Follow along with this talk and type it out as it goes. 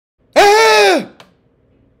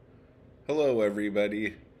Hello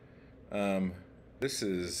everybody. This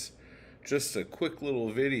is just a quick little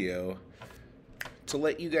video to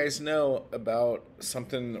let you guys know about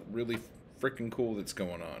something really freaking cool that's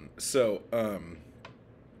going on. So,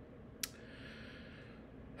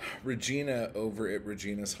 Regina over at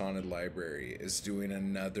Regina's Haunted Library is doing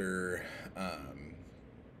another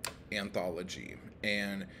anthology,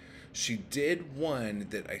 and she did one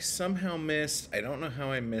that I somehow missed. I don't know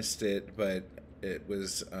how I missed it, but it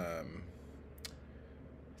was I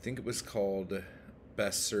think it was called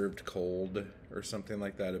Best Served Cold or something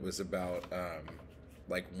like that. It was about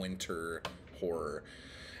like winter horror.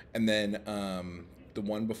 And then the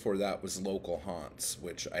one before that was Local Haunts,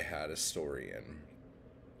 which I had a story in.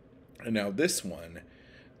 And now this one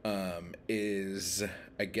is,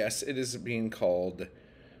 I guess it is being called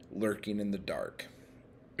Lurking in the Dark.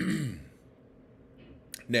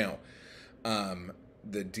 Now,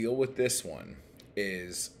 the deal with this one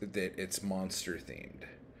is that it's monster themed.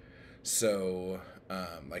 So,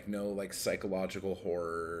 like no like psychological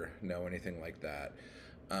horror, no anything like that.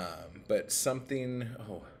 But something,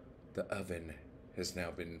 oh, the oven has now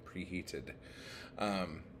been preheated.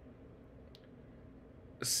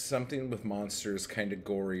 Something with monsters, kind of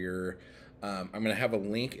gorier. I'm going to have a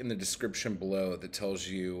link in the description below that tells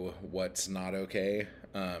you what's not okay,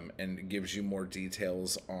 and gives you more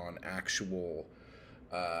details on actual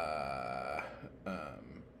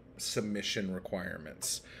submission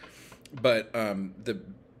requirements. But the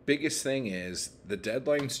biggest thing is the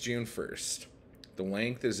deadline's June 1st. The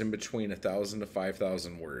length is in between 1,000 to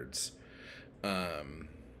 5,000 words.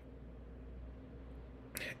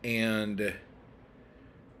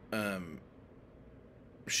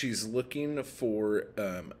 She's looking for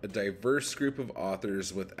a diverse group of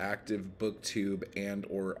authors with active booktube and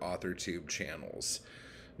or authortube channels.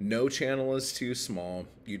 No channel is too small.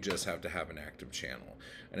 You just have to have an active channel.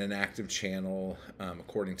 And an active channel,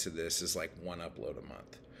 according to this, is like one upload a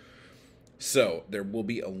month. So there will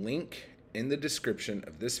be a link in the description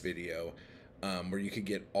of this video where you could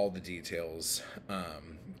get all the details.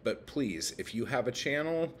 But please, if you have a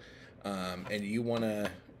channel and you want to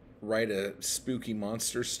write a spooky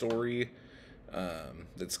monster story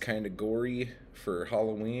that's kind of gory for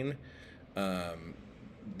Halloween,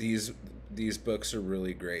 these books are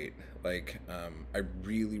really great. Like, I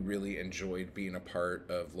really enjoyed being a part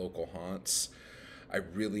of Local Haunts. I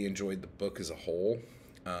really enjoyed the book as a whole.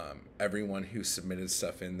 Everyone who submitted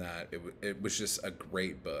stuff in that, it was just a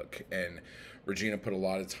great book, and Regina put a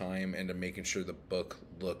lot of time into making sure the book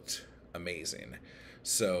looked amazing.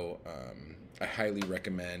 So I highly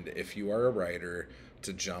recommend, if you are a writer,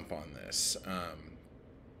 to jump on this.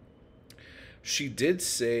 She did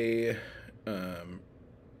say,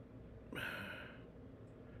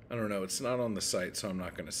 I don't know, it's not on the site, so I'm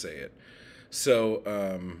not going to say it. So,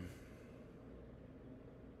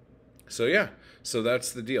 yeah, so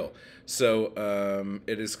that's the deal. So,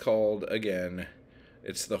 it is called, again,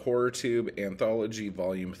 it's the Horrortube Anthology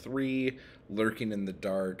Volume 3, Lurking in the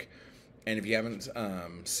Dark. And if you haven't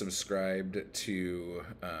subscribed to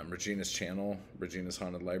Regina's channel, Regina's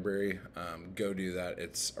Haunted Library, go do that.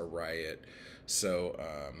 It's a riot. So,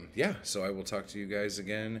 yeah, so I will talk to you guys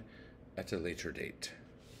again at a later date.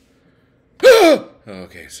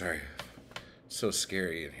 Okay, sorry. It's so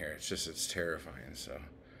scary in here. It's terrifying, so...